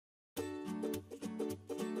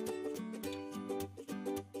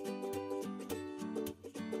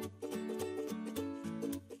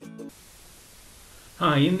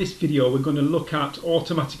Hi, in this video we're going to look at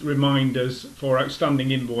automatic reminders for outstanding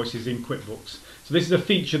invoices in QuickBooks. So this is a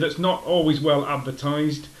feature that's not always well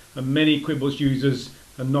advertised and many QuickBooks users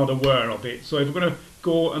are not aware of it. So if we're going to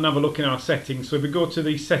go and have a look in our settings, so if we go to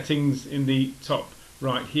the settings in the top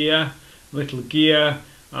right here, little gear,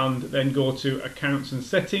 and then go to accounts and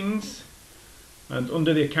settings, and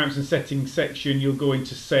under the accounts and settings section you'll go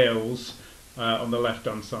into sales on the left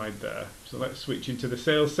hand side there. So let's switch into the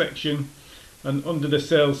sales section. And under the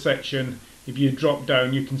sales section, if you drop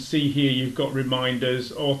down, you can see here you've got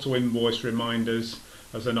reminders, auto invoice reminders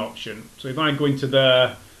as an option. So if I go into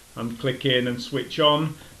there and click in and switch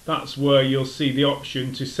on, that's where you'll see the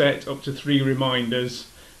option to set up to 3 reminders,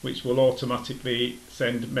 which will automatically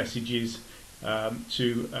send messages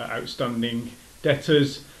to outstanding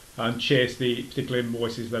debtors and chase the particular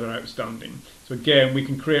invoices that are outstanding. So again, we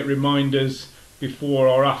can create reminders before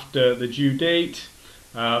or after the due date.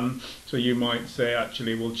 So you might say,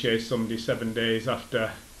 actually we'll chase somebody 7 days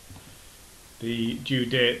after the due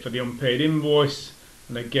date for the unpaid invoice,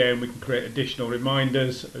 and again we can create additional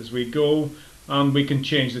reminders as we go, and we can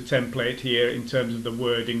change the template here in terms of the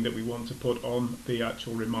wording that we want to put on the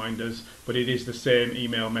actual reminders, but it is the same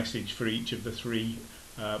email message for each of the 3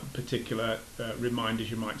 particular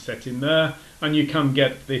reminders you might set in there, and you can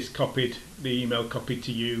get this copied, the email copied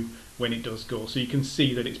to you when it does go, so you can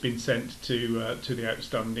see that it's been sent to the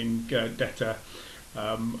outstanding debtor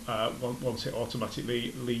once it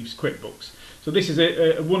automatically leaves QuickBooks. So this is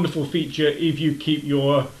a wonderful feature if you keep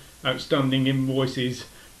your outstanding invoices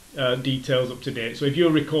details up to date. So if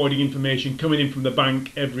you're recording information coming in from the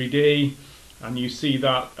bank every day and you see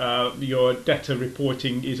that your debtor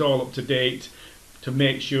reporting is all up to date, to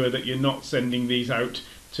make sure that you're not sending these out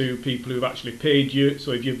to people who've actually paid you.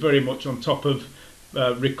 So if you're very much on top of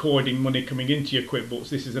recording money coming into your QuickBooks,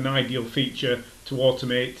 this is an ideal feature to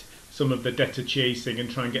automate some of the debtor chasing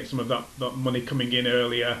and try and get some of that money coming in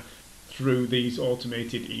earlier through these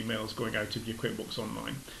automated emails going out of your QuickBooks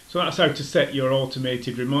Online. So that's how to set your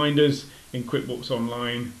automated reminders in QuickBooks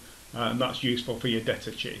Online, and that's useful for your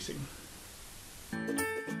debtor chasing.